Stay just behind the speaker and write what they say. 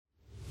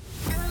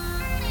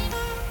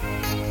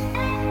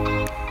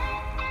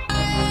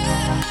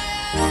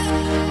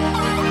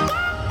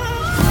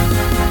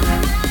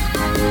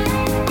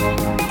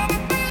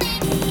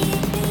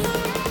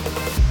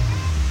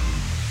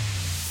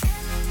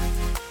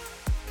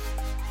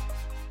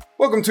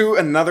Welcome to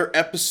another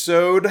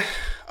episode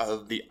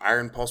of the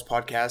Iron Pulse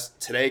podcast.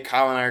 Today,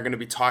 Kyle and I are going to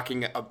be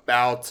talking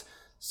about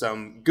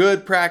some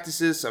good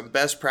practices, some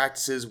best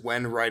practices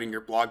when writing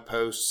your blog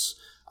posts.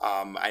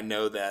 I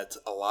know that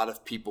a lot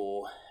of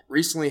people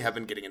recently have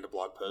been getting into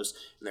blog posts,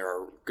 and there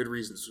are good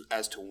reasons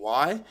as to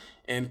why.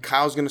 And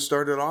Kyle's going to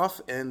start it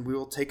off, and we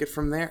will take it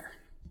from there.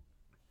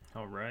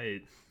 All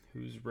right.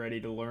 Who's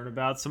ready to learn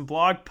about some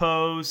blog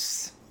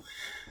posts?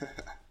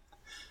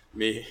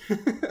 Me.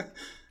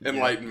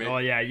 Enlighten me. Oh,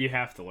 yeah, you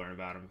have to learn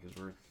about them because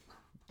we're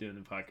doing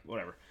the podcast,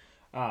 whatever.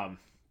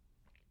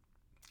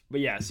 But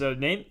yeah, so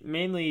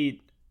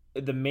mainly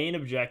the main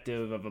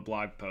objective of a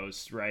blog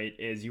post, right,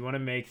 is you want to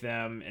make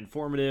them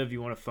informative,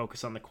 you want to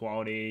focus on the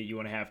quality, you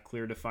want to have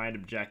clear defined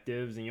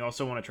objectives, and you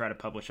also want to try to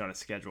publish on a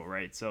schedule,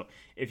 right? So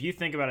if you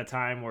think about a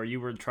time where you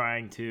were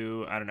trying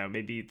to, I don't know,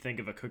 maybe think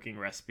of a cooking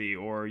recipe,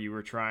 or you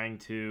were trying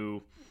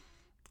to,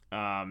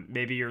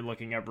 maybe you're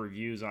looking up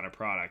reviews on a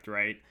product,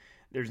 right?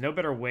 There's no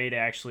better way to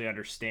actually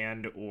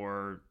understand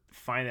or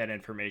find that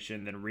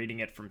information than reading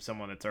it from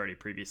someone that's already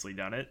previously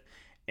done it.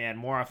 And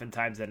more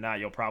oftentimes than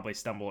not, you'll probably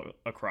stumble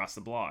across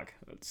the blog.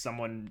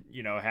 Someone,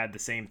 had the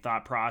same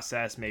thought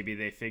process. Maybe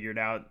they figured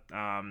out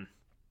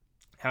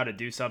how to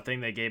do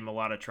something. They gave them a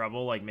lot of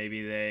trouble. Like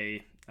maybe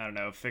they,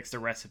 fixed a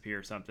recipe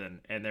or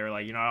something. And they're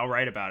like, I'll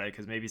write about it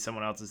because maybe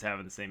someone else is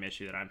having the same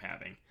issue that I'm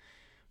having.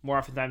 More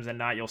oftentimes than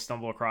not, you'll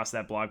stumble across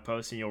that blog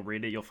post and you'll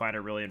read it. You'll find it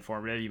really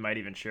informative. You might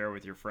even share it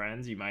with your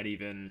friends. You might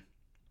even,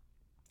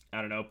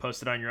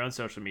 post it on your own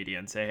social media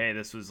and say, hey,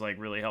 this was like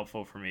really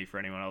helpful for me, for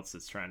anyone else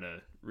that's trying to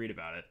read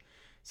about it.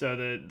 So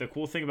the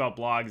cool thing about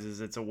blogs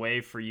is it's a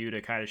way for you to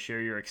kind of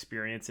share your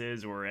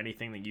experiences or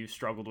anything that you've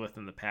struggled with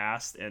in the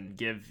past and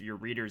give your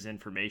readers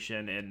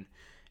information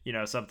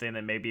and, something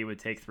that maybe would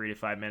take 3 to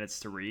 5 minutes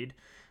to read.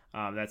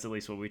 That's at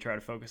least what we try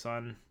to focus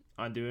on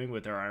doing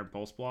with our Iron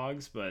Pulse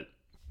blogs, but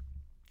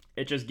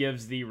it just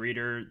gives the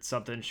reader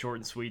something short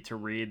and sweet to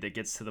read that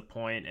gets to the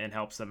point and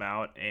helps them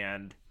out.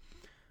 And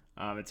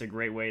it's a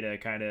great way to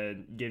kind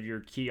of give your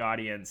key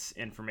audience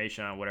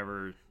information on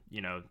whatever,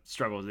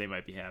 struggles they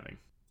might be having.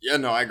 Yeah,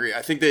 no, I agree.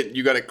 I think that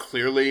you got to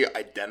clearly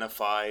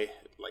identify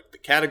like the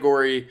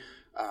category,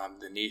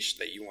 the niche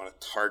that you want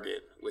to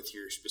target with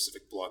your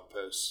specific blog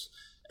posts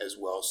as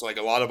well. So like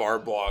a lot of our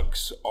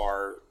blogs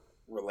are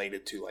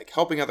related to like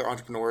helping other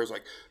entrepreneurs,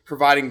 like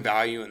providing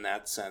value in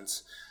that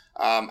sense.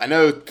 I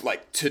know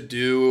like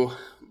to-do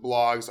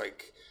blogs,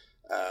 like,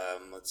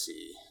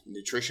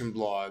 nutrition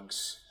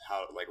blogs,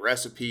 how like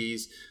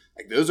recipes,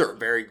 like those are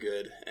very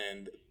good.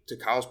 And to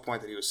Kyle's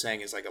point that he was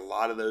saying is like a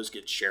lot of those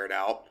get shared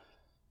out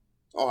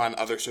on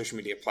other social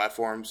media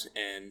platforms,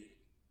 and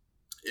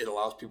it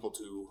allows people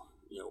to,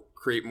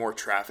 create more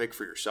traffic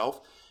for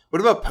yourself.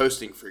 What about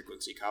posting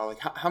frequency, Kyle? Like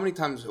how many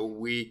times a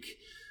week?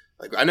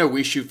 Like I know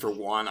we shoot for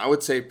one. I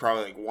would say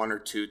probably like 1 or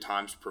 2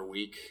 times per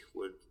week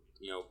would,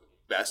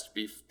 best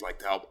be like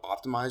to help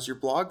optimize your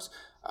blogs.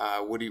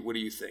 What do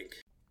you think?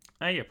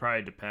 I think it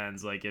probably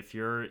depends. Like if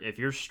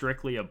you're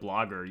strictly a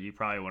blogger, you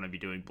probably want to be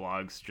doing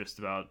blogs just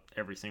about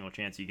every single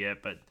chance you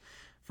get. But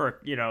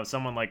for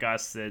someone like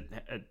us that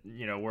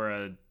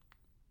we're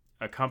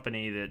a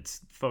company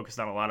that's focused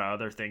on a lot of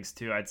other things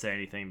too, I'd say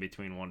anything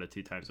between 1 to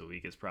 2 times a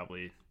week is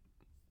probably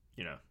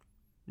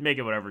make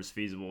it whatever's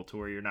feasible to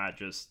where you're not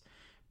just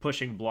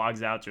pushing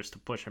blogs out just to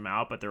push them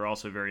out, but they're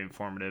also very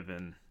informative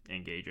and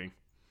engaging.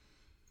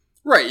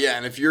 Right, yeah,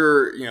 and if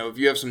you're, if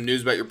you have some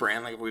news about your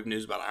brand, like if we have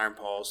news about Iron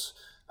Pulse,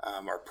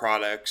 our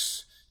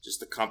products, just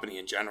the company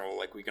in general,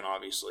 like we can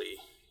obviously,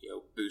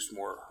 boost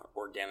more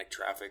organic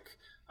traffic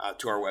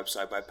to our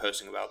website by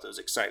posting about those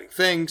exciting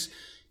things.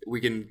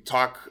 We can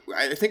talk,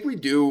 I think we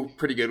do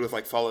pretty good with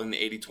like following the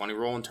 80-20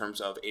 rule in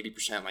terms of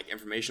 80% like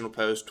informational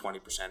posts,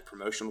 20%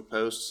 promotional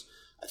posts.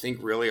 I think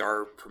really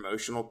our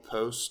promotional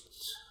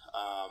posts,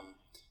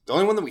 the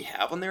only one that we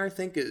have on there, I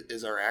think,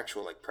 is our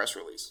actual like press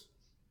release.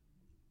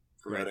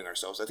 Promoting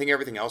ourselves. I think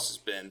everything else has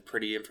been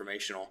pretty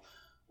informational,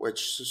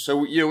 so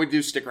we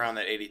do stick around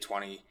that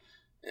 80-20,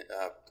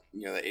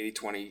 the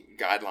 80-20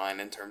 guideline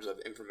in terms of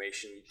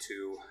information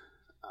to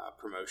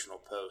promotional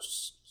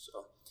posts.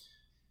 So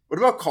what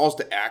about calls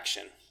to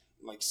action,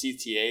 like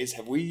CTAs?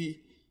 Have we,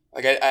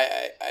 like,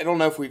 I don't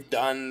know if we've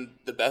done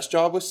the best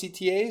job with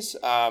CTAs,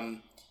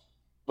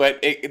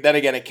 but then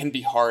again, it can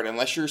be hard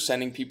unless you're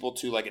sending people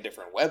to like a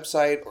different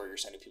website, or you're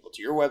sending people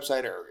to your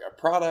website or a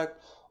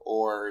product,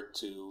 or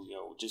to,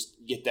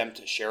 just get them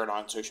to share it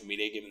on social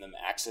media, giving them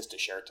access to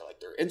share it to like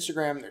their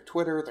Instagram, their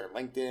Twitter, their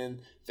LinkedIn,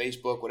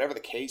 Facebook, whatever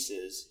the case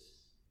is.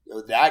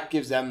 That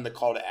gives them the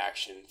call to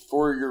action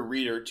for your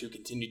reader to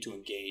continue to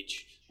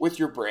engage with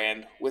your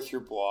brand, with your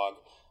blog.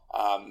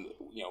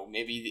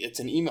 Maybe it's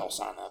an email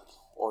sign up,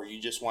 or you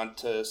just want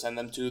to send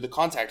them to the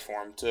contact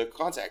form to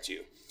contact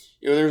you.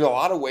 There's a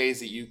lot of ways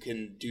that you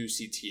can do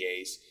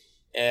CTAs,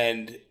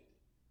 and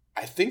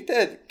I think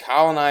that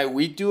Kyle and I,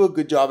 we do a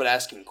good job at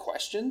asking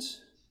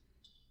questions.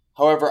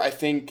 However, I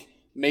think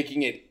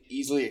making it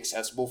easily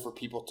accessible for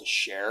people to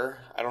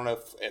share. I don't know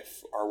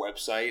if our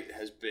website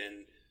has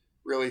been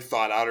really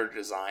thought out or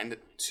designed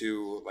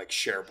to like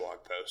share blog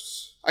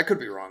posts. I could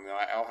be wrong though.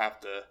 I'll have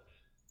to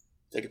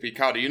take a peek.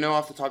 Kyle, do you know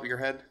off the top of your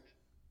head?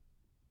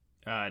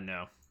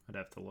 No, I'd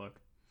have to look.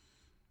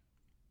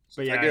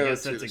 But yeah, I I go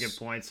guess to that's a this-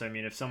 good point. So I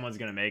mean, if someone's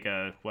going to make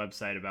a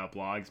website about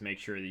blogs, make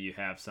sure that you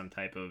have some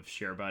type of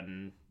share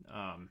button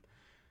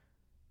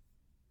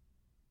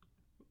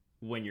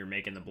when you're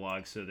making the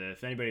blog, so that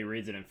if anybody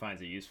reads it and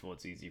finds it useful,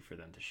 it's easy for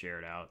them to share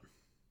it out.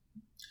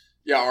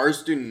 Yeah,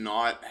 ours do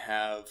not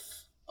have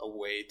a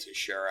way to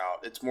share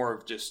out. It's more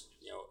of just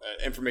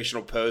an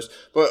informational post.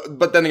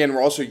 But then again,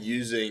 we're also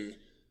using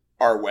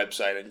our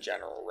website in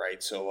general,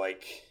 right? So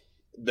like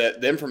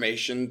the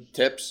information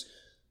tips,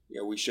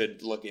 we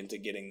should look into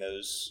getting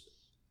those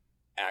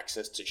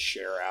access to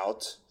share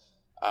out.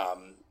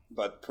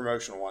 But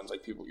promotional ones,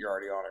 like people, you're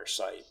already on our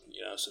site,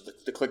 so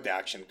the click to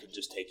action could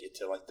just take you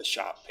to like the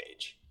shop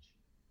page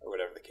or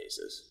whatever the case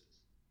is.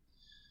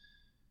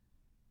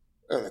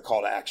 Or the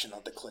call to action,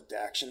 not the click to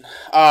action.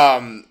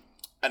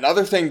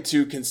 Another thing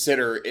to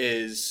consider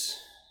is,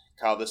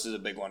 Kyle, this is a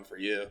big one for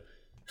you,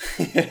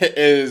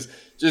 is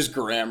just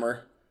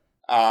grammar.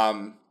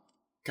 When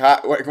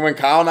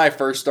Kyle and I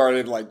first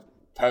started like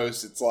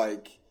posts, it's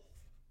like,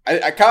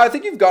 Kyle, I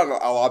think you've gotten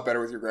a lot better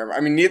with your grammar.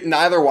 I mean,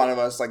 neither one of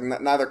us, like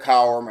neither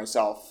Kyle or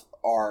myself,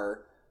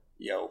 are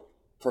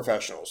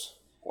professionals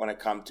when it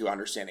comes to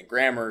understanding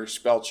grammar,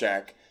 spell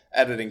check,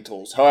 editing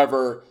tools.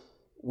 However,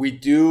 we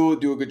do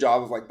a good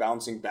job of like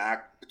bouncing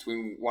back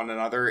between one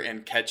another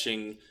and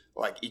catching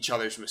like each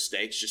other's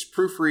mistakes, just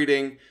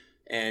proofreading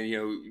and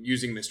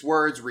using missed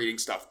words, reading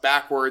stuff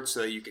backwards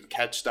so that you can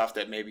catch stuff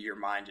that maybe your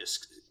mind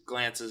just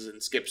glances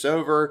and skips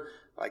over.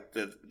 Like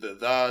the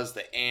thes,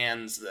 the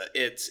ands, the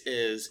its,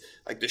 is,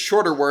 like the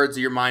shorter words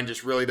that your mind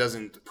just really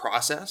doesn't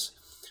process.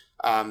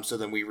 So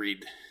then we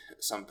read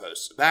some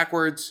posts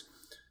backwards.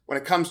 When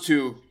it comes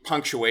to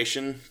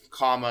punctuation,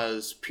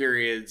 commas,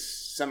 periods,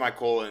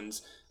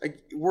 semicolons,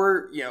 like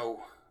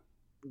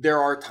there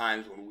are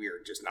times when we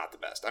are just not the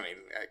best. I mean,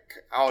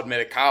 I'll admit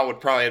it. Kyle would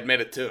probably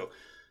admit it too.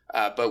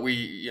 But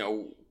we,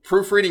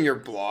 proofreading your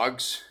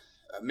blogs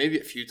maybe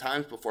a few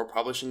times before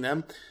publishing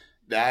them,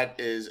 that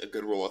is a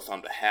good rule of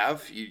thumb to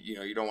have.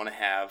 You don't want to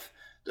have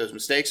those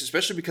mistakes,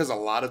 especially because a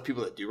lot of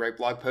people that do write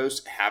blog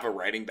posts have a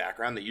writing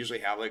background. They usually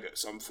have like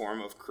some form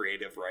of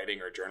creative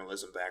writing or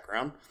journalism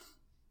background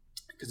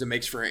because it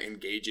makes for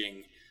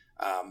engaging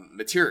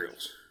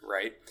materials,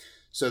 right?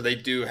 So they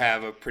do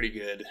have a pretty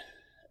good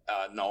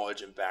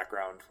knowledge and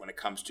background when it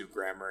comes to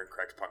grammar and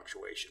correct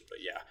punctuation. But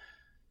yeah,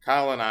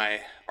 Kyle and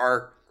I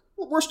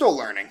we're still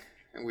learning,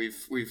 and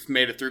we've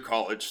made it through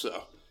college,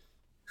 so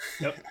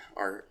Yep.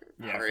 our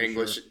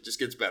English just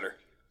gets better.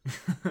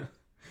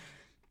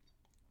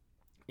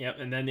 Yep,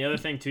 and then the other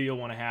thing too you'll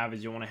want to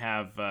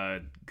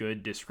have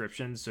good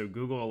descriptions. So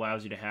Google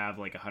allows you to have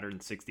like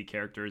 160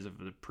 characters of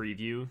the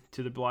preview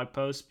to the blog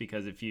post,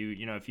 because if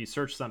you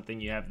search something,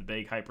 you have the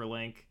big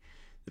hyperlink,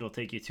 it'll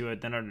take you to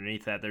it. Then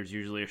underneath that, there's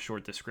usually a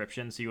short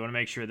description. So you want to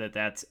make sure that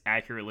that's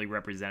accurately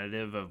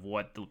representative of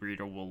what the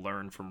reader will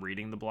learn from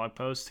reading the blog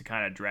post to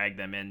kind of drag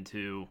them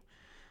into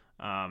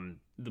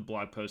the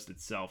blog post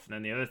itself. And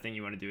then the other thing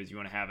you want to do is you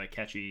want to have a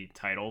catchy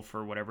title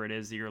for whatever it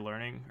is that you're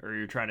learning or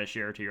you're trying to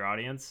share to your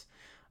audience.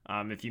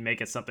 If you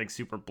make it something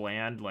super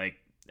bland, like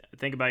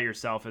think about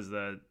yourself as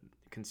the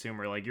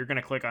consumer, like you're going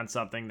to click on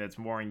something that's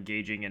more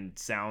engaging and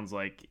sounds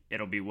like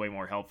it'll be way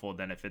more helpful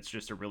than if it's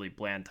just a really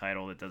bland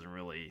title that doesn't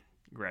really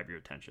grab your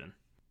attention.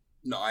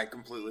 No, I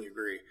completely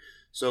agree.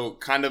 So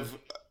kind of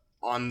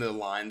on the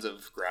lines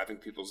of grabbing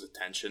people's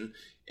attention,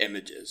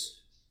 images,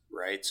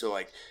 right? So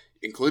like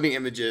including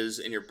images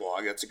in your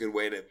blog, that's a good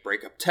way to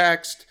break up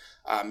text.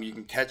 You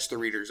can catch the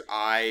reader's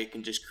eye. You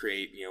can just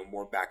create,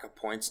 more backup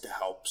points to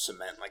help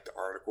cement like the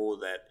article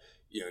that,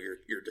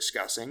 you're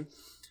discussing.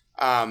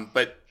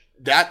 But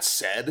that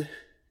said,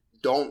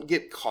 don't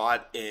get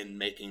caught in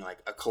making like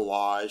a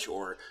collage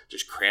or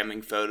just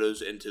cramming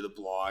photos into the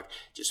blog,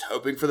 just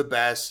hoping for the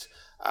best.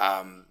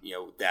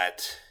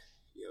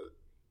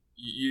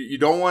 You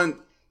don't want,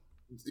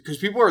 because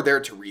people are there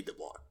to read the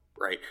blog,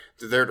 right?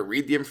 They're there to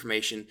read the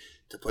information,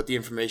 to put the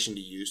information to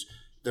use.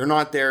 They're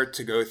not there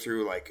to go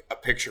through like a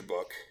picture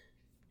book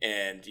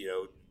and,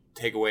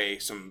 take away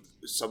some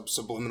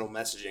subliminal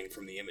messaging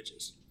from the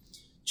images.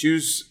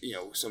 Choose,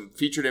 some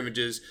featured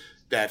images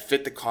that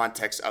fit the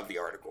context of the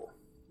article.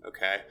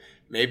 Okay.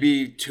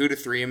 Maybe 2 to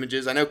 3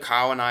 images. I know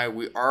Kyle and I,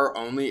 our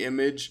only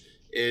image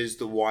is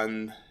the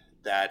one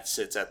that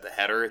sits at the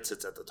header. It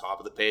sits at the top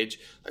of the page.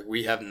 Like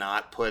we have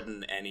not put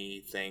in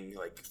anything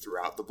like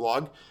throughout the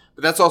blog,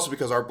 but that's also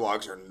because our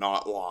blogs are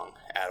not long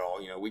at all.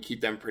 We keep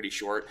them pretty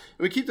short,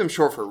 and we keep them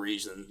short for a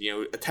reason.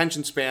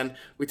 Attention span,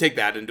 we take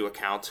that into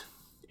account,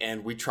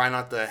 and we try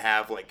not to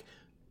have like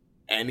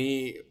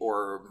any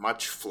or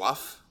much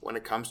fluff when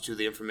it comes to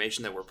the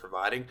information that we're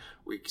providing.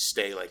 We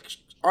stay like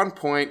on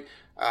point,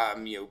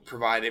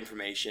 provide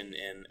information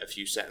in a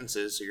few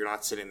sentences. So you're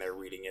not sitting there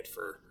reading it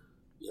for,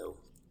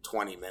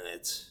 20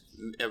 minutes.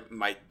 It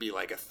might be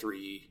like a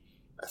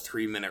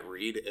 3-minute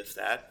read, if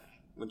that.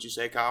 Wouldn't you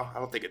say, Kyle? I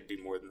don't think it'd be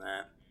more than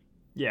that.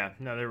 Yeah,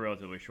 no, they're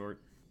relatively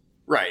short.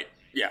 Right.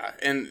 Yeah.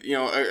 And,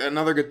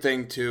 another good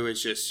thing too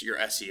is just your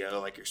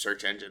SEO, like your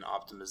search engine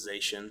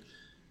optimization.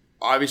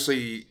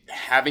 Obviously,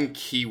 having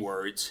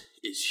keywords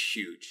is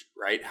huge,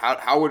 right?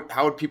 How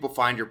would people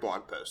find your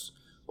blog posts?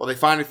 Well, they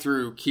find it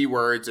through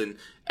keywords and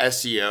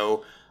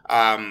SEO.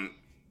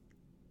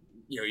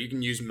 You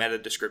can use meta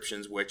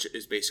descriptions, which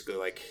is basically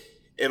like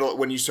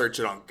when you search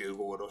it on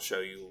Google, it'll show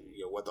you,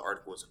 what the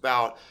article is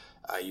about.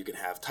 You can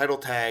have title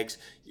tags,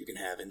 you can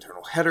have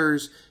internal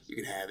headers, you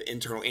can have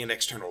internal and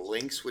external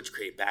links, which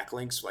create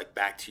backlinks, like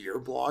back to your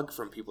blog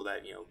from people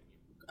that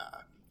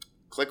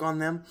click on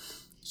them.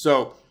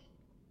 So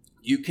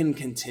you can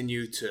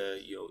continue to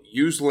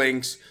use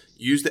links,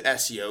 use the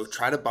SEO,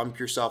 try to bump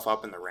yourself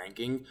up in the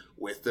ranking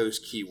with those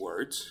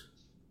keywords.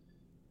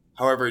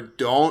 However,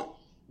 don't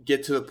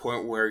get to the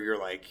point where you're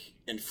like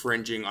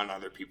infringing on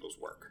other people's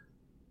work.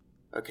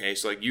 Okay,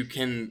 so like you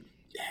can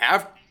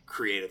have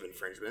creative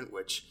infringement,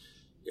 which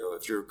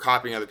if you're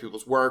copying other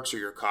people's works or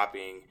you're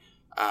copying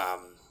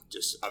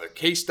just other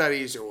case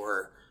studies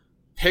or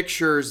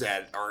pictures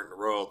that aren't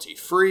royalty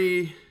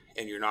free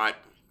and you're not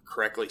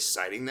correctly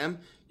citing them,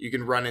 you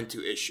can run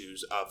into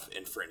issues of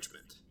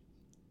infringement.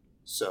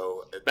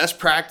 So the best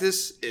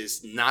practice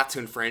is not to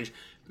infringe.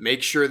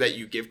 Make sure that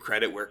you give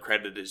credit where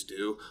credit is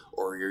due,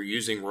 or you're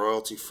using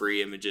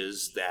royalty-free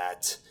images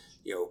that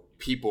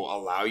people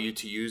allow you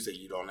to use that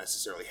you don't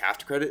necessarily have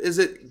to credit. Is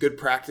it good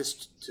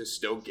practice to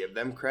still give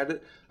them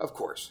credit? Of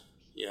course.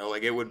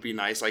 It would be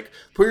nice. Like,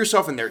 put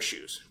yourself in their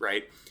shoes,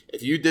 right?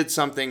 If you did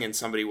something and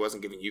somebody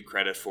wasn't giving you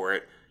credit for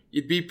it,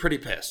 you'd be pretty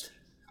pissed.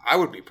 I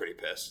would be pretty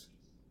pissed.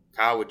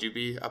 Kyle, would you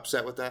be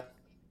upset with that?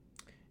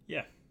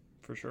 Yeah,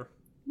 for sure.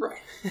 Right.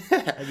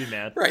 I'd be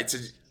mad. Right.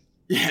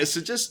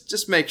 So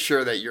just make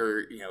sure that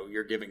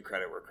you're giving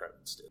credit where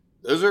credit's due.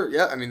 Those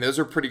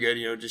are pretty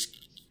good.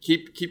 Just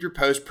keep your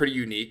post pretty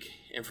unique,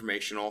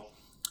 informational.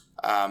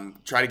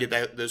 Try to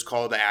get those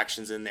call to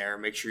actions in there.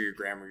 Make sure your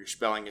grammar, your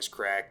spelling is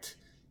correct.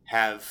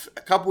 Have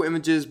a couple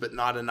images, but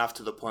not enough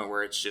to the point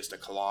where it's just a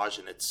collage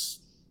and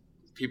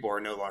people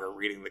are no longer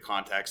reading the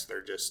context.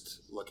 They're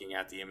just looking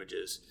at the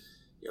images.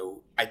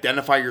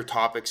 Identify your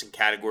topics and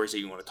categories that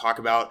you want to talk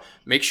about.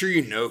 Make sure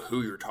you know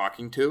who you're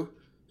talking to,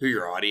 who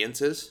your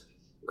audience is,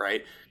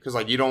 right?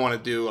 Because you don't want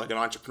to do like an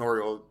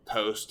entrepreneurial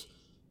post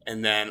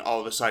and then all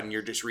of a sudden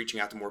you're just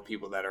reaching out to more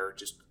people that are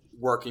just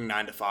working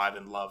 9 to 5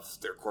 and love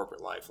their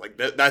corporate life. Like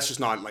that's just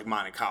not like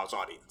mine and Kyle's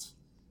audience,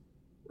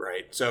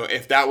 right? So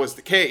if that was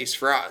the case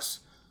for us,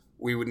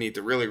 we would need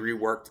to really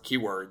rework the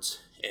keywords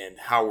and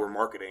how we're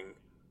marketing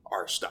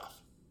our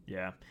stuff.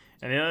 Yeah.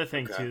 And the other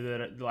thing too,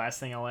 that the last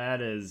thing I'll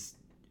add is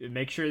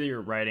make sure that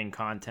you're writing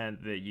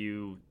content that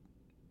you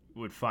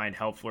would find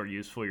helpful or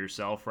useful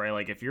yourself, right?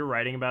 Like if you're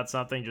writing about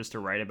something just to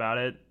write about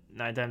it,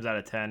 9 times out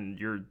of 10,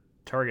 your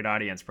target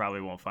audience probably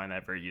won't find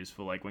that very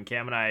useful. Like when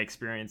Cam and I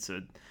experience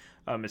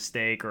a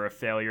mistake or a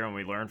failure and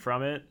we learn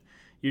from it,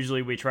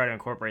 usually we try to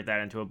incorporate that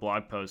into a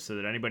blog post so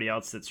that anybody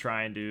else that's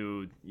trying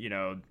to,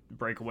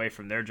 break away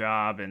from their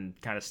job and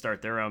kind of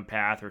start their own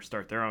path or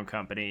start their own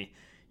company,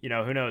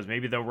 who knows,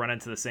 maybe they'll run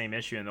into the same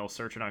issue and they'll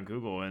search it on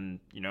Google and,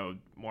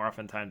 more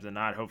oftentimes than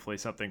not, hopefully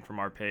something from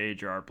our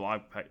page or our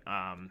blog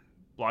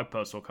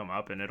post will come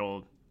up and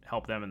it'll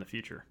help them in the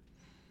future.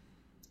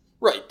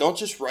 Right. Don't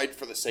just write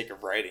for the sake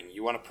of writing.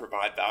 You want to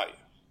provide value.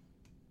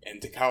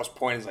 And to Kyle's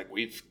point is like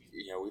we've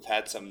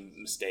had some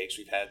mistakes,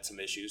 we've had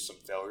some issues, some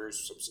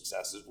failures, some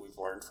successes. We've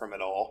learned from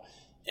it all.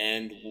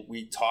 And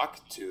we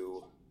talk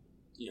to,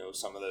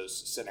 some of those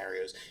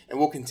scenarios, and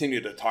we'll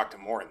continue to talk to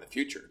more in the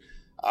future.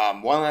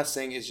 One last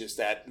thing is just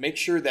that make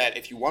sure that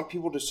if you want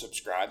people to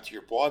subscribe to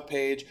your blog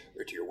page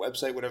or to your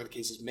website, whatever the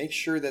case is, make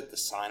sure that the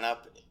sign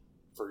up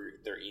for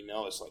their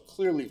email is like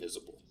clearly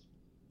visible,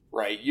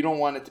 right? You don't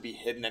want it to be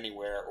hidden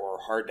anywhere or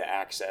hard to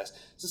access.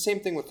 It's the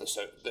same thing with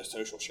the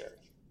social sharing,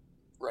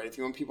 right? If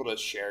you want people to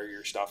share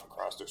your stuff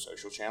across their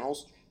social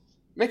channels,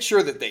 make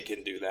sure that they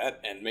can do that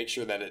and make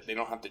sure that they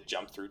don't have to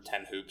jump through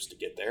 10 hoops to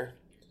get there.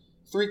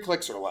 3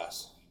 clicks or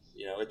less.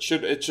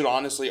 It should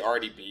honestly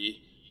already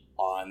be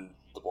on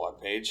the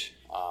blog page.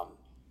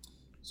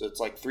 So it's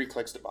like 3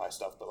 clicks to buy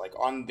stuff, but like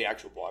on the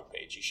actual blog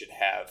page, you should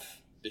have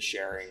the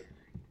sharing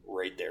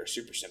right there.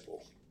 Super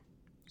simple.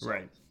 So,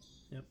 right.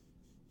 Yep.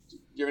 Do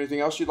you have anything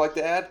else you'd like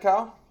to add,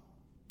 Kyle?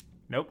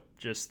 Nope.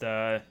 Just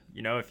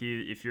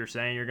if you're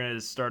saying you're going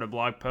to start a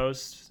blog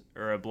post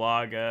or a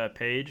blog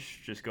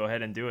page, just go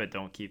ahead and do it.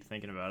 Don't keep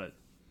thinking about it.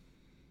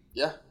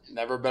 Yeah,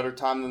 never a better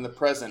time than the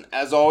present.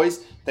 As always,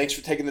 thanks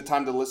for taking the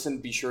time to listen.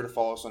 Be sure to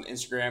follow us on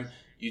Instagram,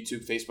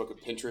 YouTube, Facebook, and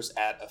Pinterest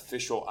at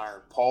Official Iron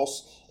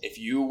Pulse. If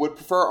you would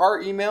prefer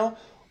our email,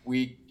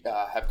 we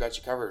have got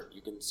you covered.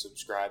 You can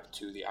subscribe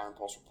to the Iron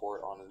Pulse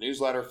Report on the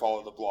newsletter,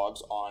 follow the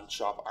blogs on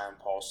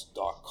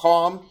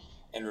shopironpulse.com,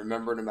 and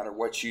remember, no matter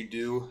what you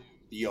do,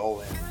 be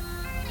all in.